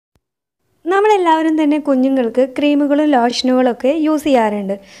നമ്മളെല്ലാവരും തന്നെ കുഞ്ഞുങ്ങൾക്ക് ക്രീമുകളും ലോഷനുകളും ഒക്കെ യൂസ്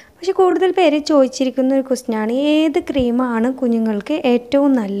ചെയ്യാറുണ്ട്. പക്ഷെ കൂടുതൽ പേര് ചോദിച്ചിരിക്കുന്ന ഒരു ക്വസ്റ്റ്യനാണ്, ഏത് ക്രീമാണ് കുഞ്ഞുങ്ങൾക്ക്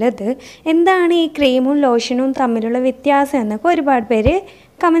ഏറ്റവും നല്ലത്, എന്താണ് ഈ ക്രീമും ലോഷനും തമ്മിലുള്ള വ്യത്യാസം എന്നൊക്കെ ഒരുപാട് പേര്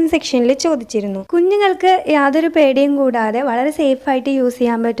കമൻറ്റ് സെക്ഷനിൽ ചോദിച്ചിരുന്നു. കുഞ്ഞുങ്ങൾക്ക് യാതൊരു പേടിയും കൂടാതെ വളരെ സേഫായിട്ട് യൂസ്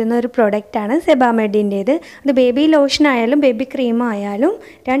ചെയ്യാൻ പറ്റുന്ന ഒരു പ്രൊഡക്റ്റാണ് സെബാമെഡിൻ്റേത്. അത് ബേബി ലോഷൻ ആയാലും ബേബി ക്രീം ആയാലും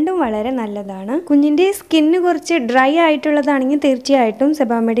രണ്ടും വളരെ നല്ലതാണ്. കുഞ്ഞിൻ്റെ സ്കിന്ന് കുറച്ച് ഡ്രൈ ആയിട്ടുള്ളതാണെങ്കിൽ തീർച്ചയായിട്ടും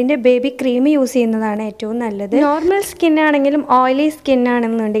സെബാമെഡിൻ്റെ ബേബി ക്രീം യൂസ് ചെയ്യുന്നതാണ് ഏറ്റവും നല്ലത്. നോർമൽ സ്കിന്നാണെങ്കിലും ഓയിലി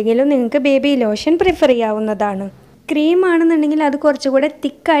സ്കിന്നാണെന്നുണ്ടെങ്കിലും നിങ്ങൾക്ക് ബേബി ലോഷൻ പ്രിഫർ ചെയ്യാവുന്നതാണ്. ക്രീം ആണെന്നുണ്ടെങ്കിൽ അത് കുറച്ചുകൂടെ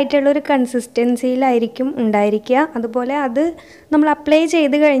തിക്കായിട്ടുള്ളൊരു കൺസിസ്റ്റൻസിയിലായിരിക്കും ഉണ്ടായിരിക്കുക. അതുപോലെ അത് നമ്മൾ അപ്ലൈ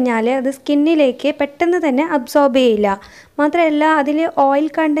ചെയ്ത് കഴിഞ്ഞാൽ അത് സ്കിന്നിലേക്ക് പെട്ടെന്ന് തന്നെ അബ്സോർബ് ചെയ്യില്ല. മാത്രമല്ല അതിൽ ഓയിൽ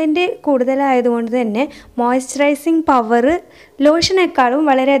കണ്ടൻറ്റ് കൂടുതലായതുകൊണ്ട് തന്നെ മോയ്സ്ചറൈസിങ് പവർ ലോഷനേക്കാളും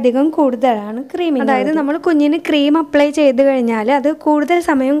വളരെയധികം കൂടുതലാണ് ക്രീമിന്. അതായത് നമ്മൾ കുഞ്ഞിന് ക്രീം അപ്ലൈ ചെയ്ത് കഴിഞ്ഞാൽ അത് കൂടുതൽ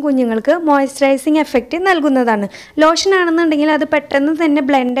സമയം കുഞ്ഞുങ്ങൾക്ക് മോയ്സ്ചറൈസിങ് എഫക്റ്റ് നൽകുന്നതാണ്. ലോഷൻ ആണെന്നുണ്ടെങ്കിൽ അത് പെട്ടെന്ന് തന്നെ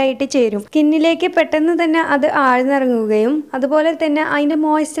ബ്ലെൻഡായിട്ട് ചേരും, സ്കിന്നിലേക്ക് പെട്ടെന്ന് തന്നെ അത് ആഴ്ന്നിറങ്ങുകയും അതുപോലെ തന്നെ അതിൻ്റെ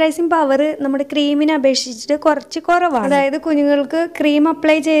മോയ്സ്ചറൈസിങ് പവർ നമ്മുടെ ക്രീമിനെ അപേക്ഷിച്ചിട്ട് കുറച്ച് കുറവാണ്. അതായത് കുഞ്ഞുങ്ങൾക്ക് ക്രീം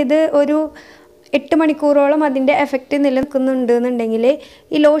അപ്ലൈ ചെയ്ത് ഒരു 8 മണിക്കൂറോളം അതിൻ്റെ എഫക്റ്റ് നിലനിൽക്കുന്നുണ്ട് എന്നുണ്ടെങ്കിൽ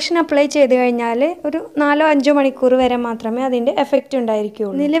ഈ ലോഷൻ അപ്ലൈ ചെയ്ത് കഴിഞ്ഞാൽ ഒരു 4-5 മണിക്കൂർ വരെ മാത്രമേ അതിൻ്റെ എഫക്റ്റ്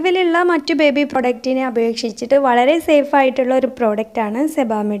ഉണ്ടായിരിക്കുകയുള്ളൂ. നിലവിലുള്ള മറ്റു ബേബി പ്രൊഡക്റ്റിനെ അപേക്ഷിച്ചിട്ട് വളരെ സേഫ് ആയിട്ടുള്ള ഒരു പ്രോഡക്റ്റാണ്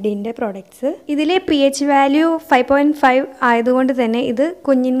സെബാമെഡിൻ്റെ പ്രോഡക്ട്സ്. ഇതിലെ pH വാല്യൂ 5.5 ആയതുകൊണ്ട് തന്നെ ഇത്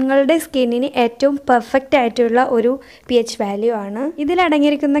കുഞ്ഞുങ്ങളുടെ സ്കിന്നിന് ഏറ്റവും പെർഫെക്റ്റ് ആയിട്ടുള്ള ഒരു pH വാല്യൂ ആണ്.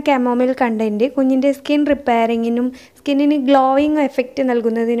 ഇതിലടങ്ങിയിരിക്കുന്ന കാമോമിൽ കണ്ടൻറ്റ് കുഞ്ഞിൻ്റെ സ്കിൻ റിപ്പയറിങ്ങിനും സ്കിന്നിന് ഗ്ലോയിങ് എഫക്റ്റ്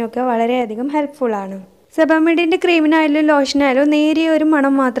നൽകുന്നതിനൊക്കെ വളരെയധികം ഹെൽപ്ഫുള്ളാണ്. സെബാമെഡിൻ്റെ ക്രീമിനായാലും ലോഷനായാലും നേരിയ ഒരു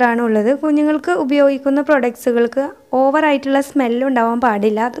മണം മാത്രമാണ് ഉള്ളത്. കുഞ്ഞുങ്ങൾക്ക് ഉപയോഗിക്കുന്ന പ്രൊഡക്ട്സുകൾക്ക് ഓവറായിട്ടുള്ള സ്മെല്ലുണ്ടാവാൻ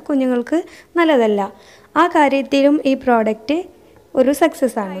പാടില്ല. അത് കുഞ്ഞുങ്ങൾക്ക് നല്ലതല്ല. ആ കാര്യത്തിലും ഈ പ്രോഡക്റ്റ് ഒരു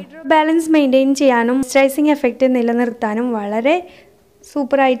സക്സസ് ആണ്. ബാലൻസ് മെയിൻറ്റെയിൻ ചെയ്യാനും മോയ്സ്ചറൈസിങ് എഫക്റ്റ് നിലനിർത്താനും വളരെ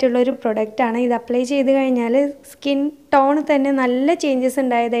സൂപ്പറായിട്ടുള്ളൊരു പ്രൊഡക്റ്റാണ്. ഇത് അപ്ലൈ ചെയ്ത് കഴിഞ്ഞാൽ സ്കിൻ ടോൺ തന്നെ നല്ല ചേഞ്ചസ്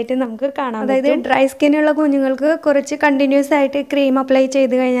ഉണ്ടായതായിട്ട് നമുക്ക് കാണാം. അതായത് ഡ്രൈ സ്കിന്നുള്ള കുഞ്ഞുങ്ങൾക്ക് കുറച്ച് കണ്ടിന്യൂസ് ആയിട്ട് ക്രീം അപ്ലൈ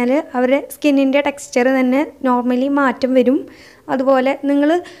ചെയ്ത് കഴിഞ്ഞാൽ അവരുടെ സ്കിന്നിൻ്റെ ടെക്സ്ചർ തന്നെ നോർമലി മാറ്റം വരും. അതുപോലെ നിങ്ങൾ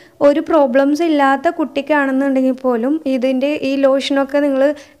ഒരു പ്രോബ്ലംസ് ഇല്ലാത്ത കുട്ടിക്കാണെന്നുണ്ടെങ്കിൽ പോലും ഈ ലോഷനൊക്കെ നിങ്ങൾ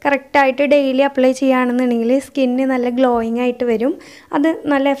കറക്റ്റായിട്ട് ഡെയിലി അപ്ലൈ ചെയ്യുകയാണെന്നുണ്ടെങ്കിൽ സ്കിന്ന് നല്ല ഗ്ലോയിങ് ആയിട്ട് വരും. അത്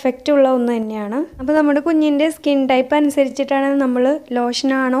നല്ല എഫക്റ്റ് ഉള്ള ഒന്ന് തന്നെയാണ്. അപ്പോൾ നമ്മുടെ കുഞ്ഞിൻ്റെ സ്കിൻ ടൈപ്പ് അനുസരിച്ചിട്ടാണ് നമ്മൾ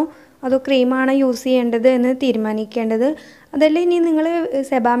ലോഷനാണോ അതോ ക്രീമാണോ യൂസ് ചെയ്യേണ്ടത് എന്ന് തീരുമാനിക്കേണ്ടത്. അതല്ല ഇനി നിങ്ങൾ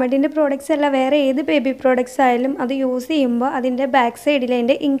സെബാമെഡിൻ്റെ പ്രോഡക്റ്റ്സ് അല്ല വേറെ ഏത് ബേബി പ്രോഡക്റ്റ്സ് ആയാലും അത് യൂസ് ചെയ്യുമ്പോൾ അതിൻ്റെ ബാക്ക് സൈഡിൽ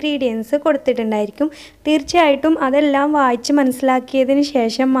അതിൻ്റെ ഇൻഗ്രീഡിയൻസ് കൊടുത്തിട്ടുണ്ടായിരിക്കും. തീർച്ചയായിട്ടും അതെല്ലാം വായിച്ച് മനസ്സിലാക്കിയതിന്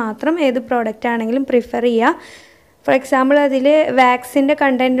ശേഷം മാത്രം ഏത് പ്രോഡക്റ്റ് ആണെങ്കിലും പ്രിഫർ ചെയ്യുക. ഫോർ എക്സാമ്പിൾ അതിൽ വാക്സിൻ്റെ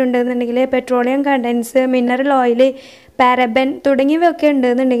കണ്ടൻറ്റ് ഉണ്ടെന്നുണ്ടെങ്കിൽ petroleum contents, mineral oil, paraben തുടങ്ങിയവയൊക്കെ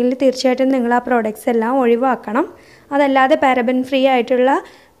ഉണ്ടെന്നുണ്ടെങ്കിൽ തീർച്ചയായിട്ടും നിങ്ങൾ ആ പ്രോഡക്റ്റ്സ് എല്ലാം ഒഴിവാക്കണം. അതല്ലാതെ പാരബൻ ഫ്രീ ആയിട്ടുള്ള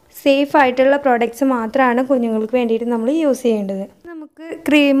സേഫ് ആയിട്ടുള്ള പ്രോഡക്റ്റ്സ് മാത്രമാണ് കുഞ്ഞുങ്ങൾക്ക് വേണ്ടിയിട്ട് നമ്മൾ യൂസ് ചെയ്യേണ്ടത്. നമുക്ക്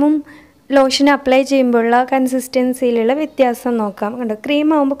ക്രീമും ലോഷനും അപ്ലൈ ചെയ്യുമ്പോഴുള്ള കൺസിസ്റ്റൻസിയിലുള്ള വ്യത്യാസം നോക്കാം. കണ്ടോ, ക്രീം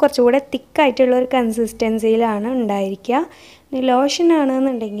ആകുമ്പോൾ കുറച്ചുകൂടെ തിക്കായിട്ടുള്ള ഒരു കൺസിസ്റ്റൻസിയിലാണ് ഉണ്ടായിരിക്കുക. ലോഷൻ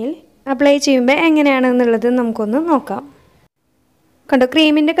ആണെന്നുണ്ടെങ്കിൽ അപ്ലൈ ചെയ്യുമ്പോൾ എങ്ങനെയാണെന്നുള്ളത് നമുക്കൊന്ന് നോക്കാം. കണ്ടോ,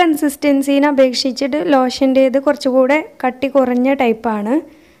 ക്രീമിൻ്റെ കൺസിസ്റ്റൻസിനെ അപേക്ഷിച്ചിട്ട് ലോഷൻ്റേത് കുറച്ചുകൂടെ കട്ടി കുറഞ്ഞ ടൈപ്പാണ്.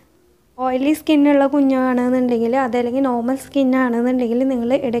 ഓയിലി സ്കിന്നുള്ള കുഞ്ഞാണെന്നുണ്ടെങ്കിൽ അതല്ലെങ്കിൽ നോർമൽ സ്കിന്നാണെന്നുണ്ടെങ്കിൽ നിങ്ങൾ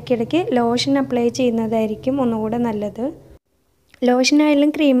ഇടയ്ക്കിടയ്ക്ക് ലോഷൻ അപ്ലൈ ചെയ്യുന്നതായിരിക്കും ഒന്നുകൂടെ നല്ലത്. ലോഷനായാലും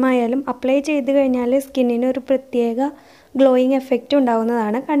ക്രീമായാലും അപ്ലൈ ചെയ്ത് കഴിഞ്ഞാൽ സ്കിന്നിന് ഒരു പ്രത്യേക ഗ്ലോയിങ് എഫക്റ്റ്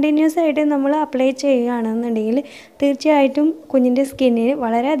ഉണ്ടാകുന്നതാണ്. കണ്ടിന്യൂസ് ആയിട്ട് നമ്മൾ അപ്ലൈ ചെയ്യുകയാണെന്നുണ്ടെങ്കിൽ തീർച്ചയായിട്ടും കുഞ്ഞിൻ്റെ സ്കിന്നിന്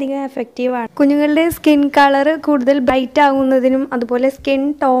വളരെയധികം എഫക്റ്റീവാണ്. കുഞ്ഞുങ്ങളുടെ സ്കിൻ കളർ കൂടുതൽ ബ്രൈറ്റ് ആകുന്നതിനും അതുപോലെ സ്കിൻ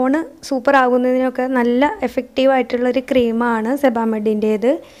ടോണ് സൂപ്പർ ആകുന്നതിനൊക്കെ നല്ല എഫക്റ്റീവായിട്ടുള്ളൊരു ക്രീമാണ്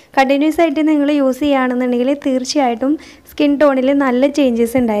സെബാമെഡിൻ്റേത്. കണ്ടിന്യൂസ് ആയിട്ട് നിങ്ങൾ യൂസ് ചെയ്യുകയാണെന്നുണ്ടെങ്കിൽ തീർച്ചയായിട്ടും സ്കിൻ ടോണിൽ നല്ല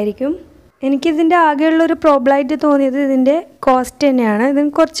ചേഞ്ചസ് ഉണ്ടായിരിക്കും. എനിക്കിതിൻ്റെ ആകെയുള്ളൊരു പ്രോബ്ലമായിട്ട് തോന്നിയത് ഇതിൻ്റെ കോസ്റ്റ് തന്നെയാണ്.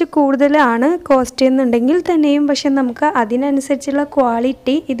 ഇതിന് കുറച്ച് കൂടുതലാണ് കോസ്റ്റ് എന്നുണ്ടെങ്കിൽ തന്നെയും, പക്ഷെ നമുക്ക് അതിനനുസരിച്ചുള്ള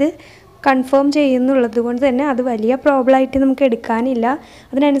ക്വാളിറ്റി ഇത് കൺഫേം ചെയ്യുന്നുള്ളത് കൊണ്ട് തന്നെ അത് വലിയ പ്രോബ്ലമായിട്ട് നമുക്ക് എടുക്കാനില്ല.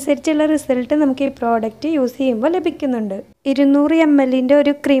 അതിനനുസരിച്ചുള്ള റിസൾട്ട് നമുക്ക് ഈ പ്രോഡക്റ്റ് യൂസ് ചെയ്യുമ്പോൾ ലഭിക്കുന്നുണ്ട്. 200 ml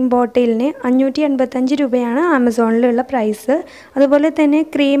ഒരു ക്രീം ബോട്ടിലിന് 585 രൂപയാണ് ആമസോണിലുള്ള പ്രൈസ്. അതുപോലെ തന്നെ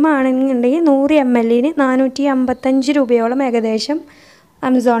ക്രീം ആണെന്നുണ്ടെങ്കിൽ 100 ml 455 രൂപയോളം ഏകദേശം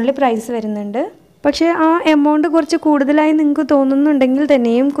ആമസോണിൽ പ്രൈസ് വരുന്നുണ്ട്. പക്ഷേ ആ എമൗണ്ട് കുറച്ച് കൂടുതലായി നിങ്ങൾക്ക് തോന്നുന്നുണ്ടെങ്കിൽ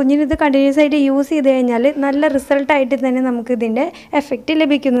തന്നെയും കുഞ്ഞിനിത് കണ്ടിന്യൂസ് ആയിട്ട് യൂസ് ചെയ്ത് കഴിഞ്ഞാൽ നല്ല റിസൾട്ടായിട്ട് തന്നെ നമുക്കിതിൻ്റെ എഫക്റ്റ്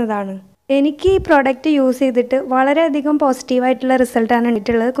ലഭിക്കുന്നതാണ്. എനിക്ക് ഈ പ്രോഡക്റ്റ് യൂസ് ചെയ്തിട്ട് വളരെയധികം പോസിറ്റീവായിട്ടുള്ള റിസൾട്ടാണ്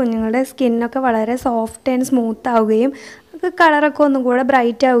കിട്ടിയിട്ടുള്ളത്. കുഞ്ഞുങ്ങളുടെ സ്കിന്നൊക്കെ വളരെ സോഫ്റ്റ് ആൻഡ് സ്മൂത്ത് ആവുകയും കുഞ്ഞുങ്ങൾക്ക് കളറൊക്കെ ഒന്നും കൂടെ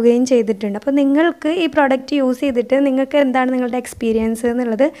ബ്രൈറ്റ് ആവുകയും ചെയ്തിട്ടുണ്ട്. അപ്പോൾ നിങ്ങൾക്ക് ഈ പ്രോഡക്റ്റ് യൂസ് ചെയ്തിട്ട് നിങ്ങൾക്ക് എന്താണ് നിങ്ങളുടെ എക്സ്പീരിയൻസ്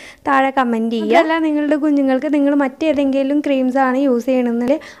എന്നുള്ളത് താഴെ കമൻറ്റ് ചെയ്യുക. അല്ല നിങ്ങളുടെ കുഞ്ഞുങ്ങൾക്ക് നിങ്ങൾ മറ്റേതെങ്കിലും ക്രീംസ് ആണ് യൂസ്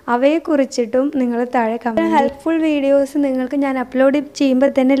ചെയ്യണമെങ്കിൽ അവയെക്കുറിച്ചിട്ടും നിങ്ങൾ താഴെ കമൻറ്റ്. ഹെൽപ്ഫുൾ വീഡിയോസ് നിങ്ങൾക്ക് ഞാൻ അപ്ലോഡ്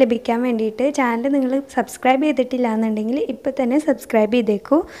ചെയ്യുമ്പോൾ തന്നെ ലഭിക്കാൻ വേണ്ടിയിട്ട് ചാനൽ നിങ്ങൾ സബ്സ്ക്രൈബ് ചെയ്തിട്ടില്ല എന്നുണ്ടെങ്കിൽ ഇപ്പോൾ തന്നെ സബ്സ്ക്രൈബ്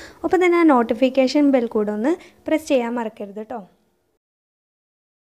ചെയ്തേക്കൂ. അപ്പോൾ തന്നെ ആ നോട്ടിഫിക്കേഷൻ ബെൽ കൂടെ ഒന്ന് പ്രസ് ചെയ്യാൻ മറക്കരുത് കേട്ടോ.